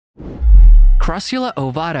Crassula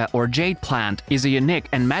ovata or jade plant is a unique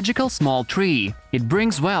and magical small tree. It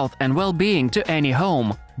brings wealth and well-being to any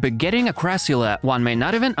home. But getting a Crassula, one may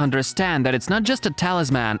not even understand that it's not just a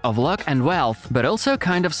talisman of luck and wealth, but also a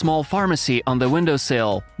kind of small pharmacy on the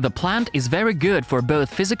windowsill. The plant is very good for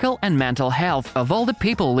both physical and mental health of all the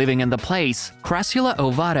people living in the place. Crassula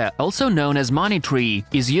ovata, also known as money tree,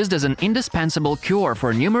 is used as an indispensable cure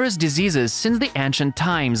for numerous diseases since the ancient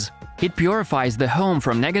times. It purifies the home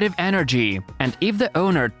from negative energy, and if the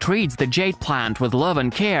owner treats the jade plant with love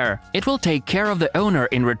and care, it will take care of the owner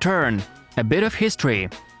in return. A bit of history.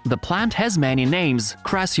 The plant has many names: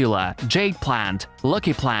 Crassula, jade plant,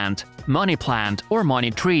 lucky plant, money plant, or money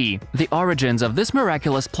tree. The origins of this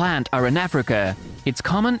miraculous plant are in Africa. It's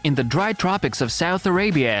common in the dry tropics of South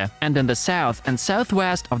Arabia and in the south and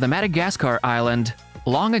southwest of the Madagascar island.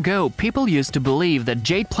 Long ago, people used to believe that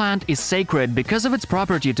jade plant is sacred because of its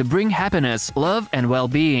property to bring happiness, love, and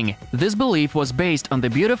well-being. This belief was based on the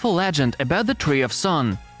beautiful legend about the Tree of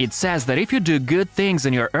Sun. It says that if you do good things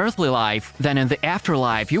in your earthly life, then in the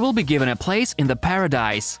afterlife you will be given a place in the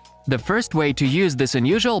paradise. The first way to use this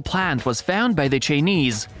unusual plant was found by the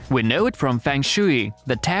Chinese. We know it from Feng Shui,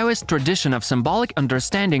 the Taoist tradition of symbolic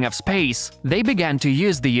understanding of space. They began to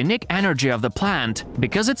use the unique energy of the plant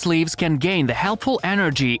because its leaves can gain the helpful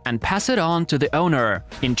energy and pass it on to the owner.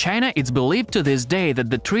 In China, it's believed to this day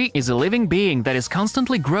that the tree is a living being that is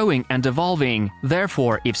constantly growing and evolving.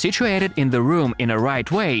 Therefore, if situated in the room in a right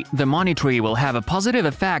way, the money tree will have a positive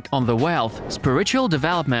effect on the wealth, spiritual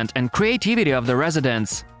development, and creativity of the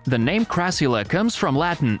residents. The name Crassula comes from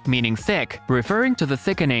Latin, meaning thick, referring to the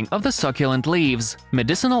thickening of the succulent leaves.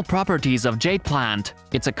 Medicinal properties of jade plant.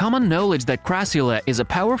 It's a common knowledge that Crassula is a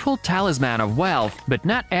powerful talisman of wealth, but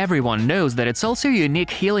not everyone knows that it's also a unique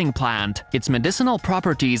healing plant. Its medicinal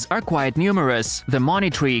properties are quite numerous. The money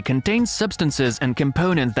tree contains substances and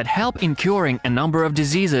components that help in curing a number of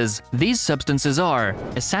diseases. These substances are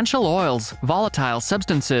essential oils, volatile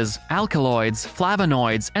substances, alkaloids,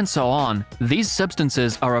 flavonoids, and so on. These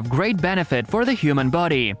substances are of great benefit for the human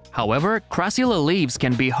body. However, Crassula leaves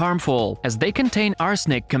can be harmful, as they contain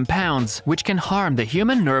arsenic compounds, which can harm the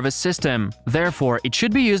human nervous system. Therefore, it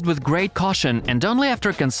should be used with great caution and only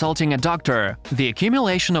after consulting a doctor. The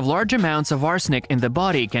accumulation of large amounts of arsenic in the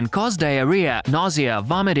body can cause diarrhea, nausea,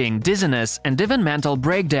 vomiting, dizziness, and even mental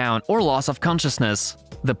breakdown or loss of consciousness.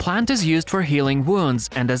 The plant is used for healing wounds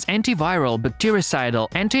and as antiviral, bactericidal,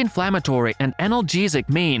 anti-inflammatory, and analgesic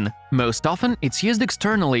mean. Most often, it's used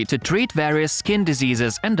externally to treat various skin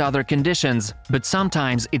diseases and other conditions, but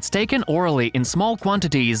sometimes it's taken orally in small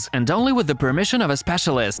quantities and only with the permission of a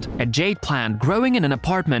specialist. A jade plant growing in an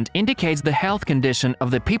apartment indicates the health condition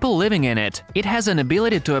of the people living in it. It has an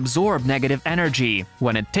ability to absorb negative energy.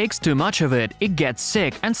 When it takes too much of it, it gets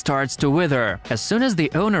sick and starts to wither. As soon as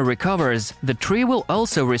the owner recovers, the tree will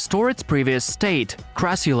also restore its previous state.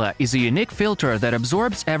 Crassula is a unique filter that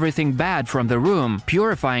absorbs everything bad from the room,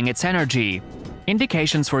 purifying its energy.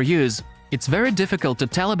 Indications for use. It's very difficult to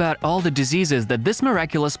tell about all the diseases that this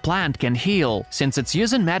miraculous plant can heal, since its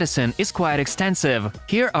use in medicine is quite extensive.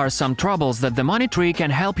 Here are some troubles that the money tree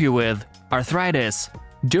can help you with. Arthritis.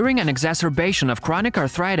 During an exacerbation of chronic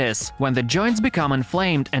arthritis, when the joints become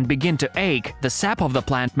inflamed and begin to ache, the sap of the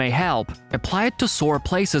plant may help. Apply it to sore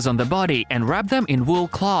places on the body and wrap them in wool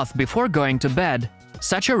cloth before going to bed.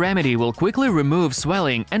 Such a remedy will quickly remove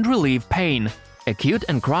swelling and relieve pain. Acute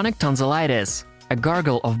and chronic tonsillitis. A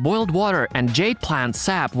gargle of boiled water and jade plant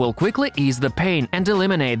sap will quickly ease the pain and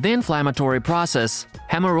eliminate the inflammatory process.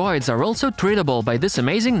 Hemorrhoids are also treatable by this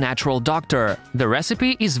amazing natural doctor. The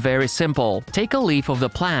recipe is very simple. Take a leaf of the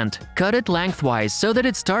plant, cut it lengthwise so that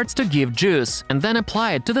it starts to give juice, and then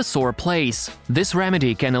apply it to the sore place. This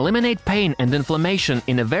remedy can eliminate pain and inflammation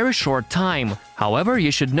in a very short time. However, you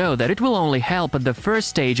should know that it will only help at the first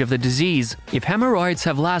stage of the disease. If hemorrhoids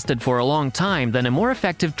have lasted for a long time, then a more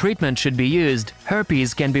effective treatment should be used.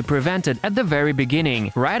 Herpes can be prevented at the very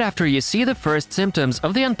beginning. Right after you see the first symptoms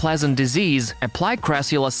of the unpleasant disease, apply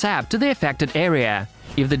Crassula sap to the affected area.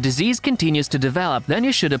 If the disease continues to develop, then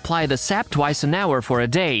you should apply the sap twice an hour for a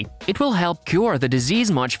day. It will help cure the disease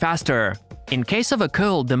much faster. In case of a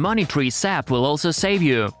cold, the money tree sap will also save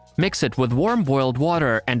you. Mix it with warm boiled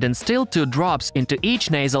water and instill 2 drops into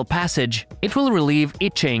each nasal passage. It will relieve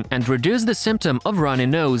itching and reduce the symptom of runny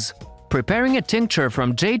nose. Preparing a tincture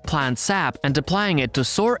from jade plant sap and applying it to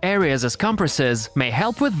sore areas as compresses may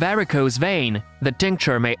help with varicose vein. The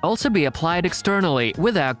tincture may also be applied externally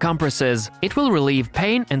without compresses. It will relieve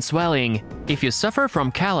pain and swelling. If you suffer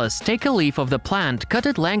from callus, take a leaf of the plant, cut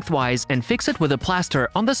it lengthwise and fix it with a plaster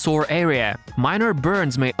on the sore area. Minor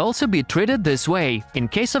burns may also be treated this way. In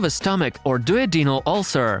case of a stomach or duodenal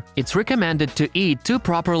ulcer, it's recommended to eat 2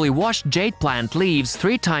 properly washed jade plant leaves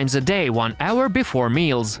 3 times a day 1 hour before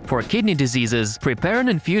meals. For kidney diseases, prepare an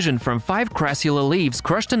infusion from 5 Crassula leaves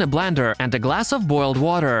crushed in a blender and a glass of boiled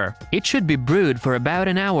water. It should be brewed for about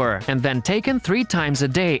an hour and then taken 3 times a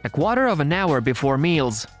day a quarter of an hour before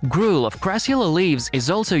meals. Gruel of Crassula leaves is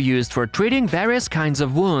also used for treating various kinds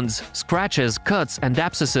of wounds, scratches, cuts, and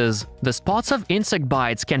abscesses. The spots of insect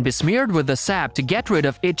bites can be smeared with the sap to get rid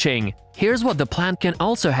of itching. Here's what the plant can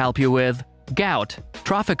also help you with: gout,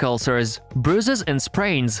 trophic ulcers, bruises and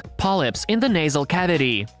sprains, polyps in the nasal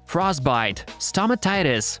cavity, frostbite,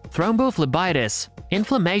 stomatitis, thrombophlebitis,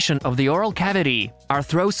 inflammation of the oral cavity,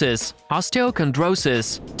 arthrosis,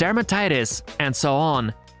 osteochondrosis, dermatitis, and so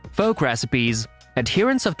on. Folk recipes.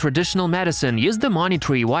 Adherents of traditional medicine use the money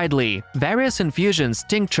tree widely. Various infusions,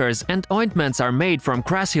 tinctures, and ointments are made from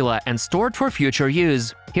Crassula and stored for future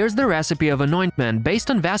use. Here's the recipe of an ointment based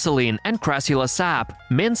on Vaseline and Crassula sap.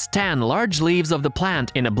 Mince 10 large leaves of the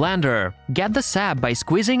plant in a blender. Get the sap by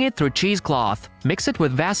squeezing it through cheesecloth. Mix it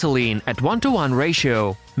with Vaseline at 1:1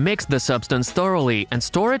 ratio. Mix the substance thoroughly and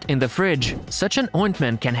store it in the fridge. Such an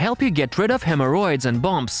ointment can help you get rid of hemorrhoids and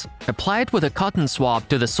bumps. Apply it with a cotton swab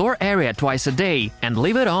to the sore area twice a day and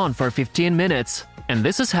leave it on for 15 minutes. And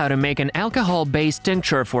this is how to make an alcohol-based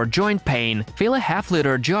tincture for joint pain. Fill a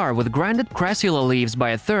half-liter jar with grinded Crassula leaves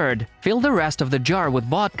by 1/3. Fill the rest of the jar with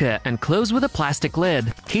vodka and close with a plastic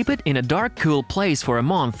lid. Keep it in a dark, cool place for a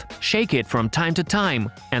month. Shake it from time to time,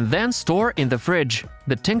 and then store in the fridge.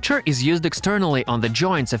 The tincture is used externally on the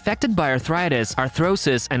joints affected by arthritis,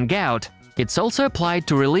 arthrosis, and gout. It's also applied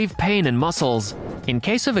to relieve pain in muscles. In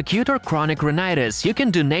case of acute or chronic rhinitis, you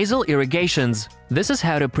can do nasal irrigations. This is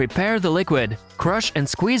how to prepare the liquid. Crush and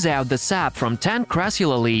squeeze out the sap from 10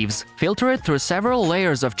 Crassula leaves. Filter it through several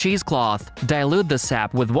layers of cheesecloth. Dilute the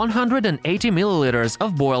sap with 180 milliliters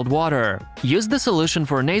of boiled water. Use the solution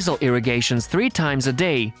for nasal irrigations 3 times a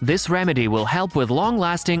day. This remedy will help with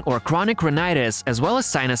long-lasting or chronic rhinitis as well as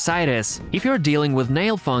sinusitis. If you're dealing with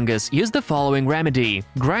nail fungus, use the following remedy.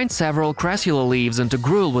 Grind several Crassula leaves into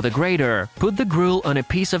gruel with a grater. Put the gruel on a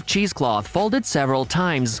piece of cheesecloth folded several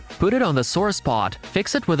times. Put it on the sore spot.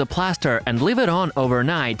 Fix it with a plaster and leave it on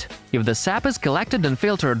overnight. If the sap is collected and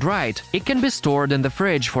filtered right, it can be stored in the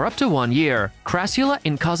fridge for up to 1 year. Crassula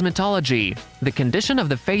in cosmetology. The condition of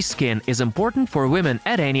the face skin is important for women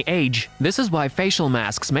at any age. This is why facial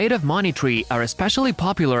masks made of money tree are especially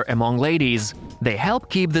popular among ladies. They help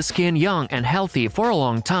keep the skin young and healthy for a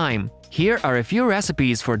long time. Here are a few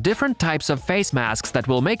recipes for different types of face masks that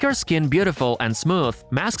will make your skin beautiful and smooth.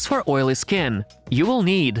 Masks for oily skin. You will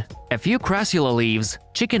need a few Crassula leaves,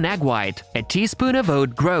 chicken egg white, a teaspoon of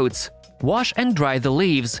oat groats. Wash and dry the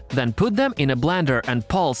leaves, then put them in a blender and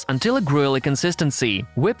pulse until a gruely consistency.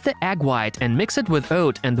 Whip the egg white and mix it with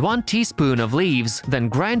oat and 1 teaspoon of leaves, then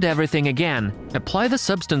grind everything again. Apply the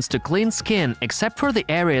substance to clean skin except for the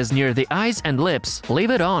areas near the eyes and lips.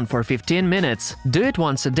 Leave it on for 15 minutes. Do it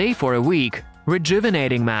once a day for a week.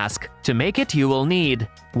 Rejuvenating mask. To make it, you will need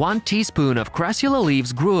 1 teaspoon of Crassula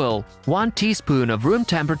leaves gruel, 1 teaspoon of room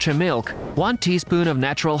temperature milk, 1 teaspoon of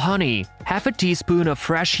natural honey, half a teaspoon of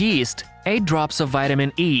fresh yeast, 8 drops of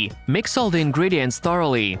vitamin E. Mix all the ingredients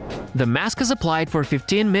thoroughly. The mask is applied for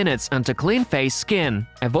 15 minutes onto clean face skin,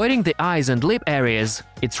 avoiding the eyes and lip areas.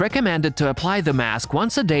 It's recommended to apply the mask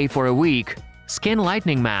once a day for a week. Skin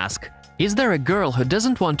lightening mask. Is there a girl who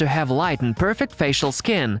doesn't want to have light and perfect facial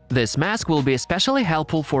skin? This mask will be especially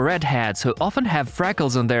helpful for redheads who often have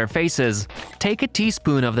freckles on their faces. Take a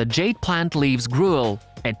teaspoon of the jade plant leaves gruel,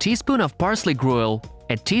 a teaspoon of parsley gruel,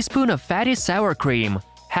 a teaspoon of fatty sour cream,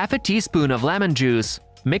 half a teaspoon of lemon juice.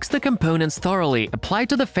 Mix the components thoroughly, apply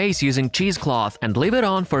to the face using cheesecloth, and leave it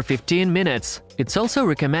on for 15 minutes. It's also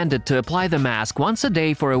recommended to apply the mask once a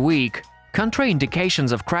day for a week.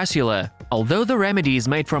 Contraindications of Crassula. Although the remedies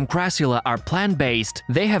made from Crassula are plant-based,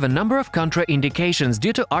 they have a number of contraindications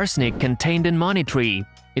due to arsenic contained in money tree.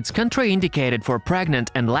 It's contraindicated for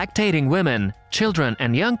pregnant and lactating women, children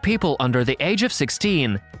and young people under the age of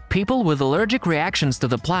 16, people with allergic reactions to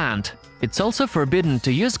the plant. It's also forbidden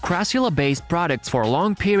to use Crassula-based products for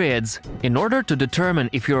long periods. In order to determine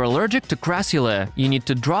if you're allergic to Crassula, you need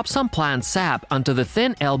to drop some plant sap onto the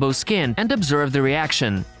thin elbow skin and observe the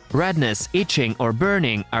reaction. Redness, itching, or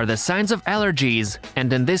burning are the signs of allergies,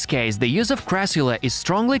 and in this case, the use of Crassula is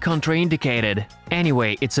strongly contraindicated.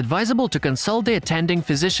 Anyway, it's advisable to consult the attending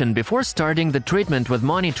physician before starting the treatment with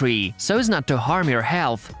money tree, so as not to harm your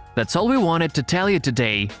health. That's all we wanted to tell you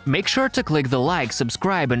today. Make sure to click the like,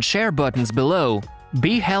 subscribe, and share buttons below.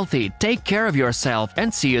 Be healthy, take care of yourself,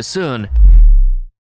 and see you soon!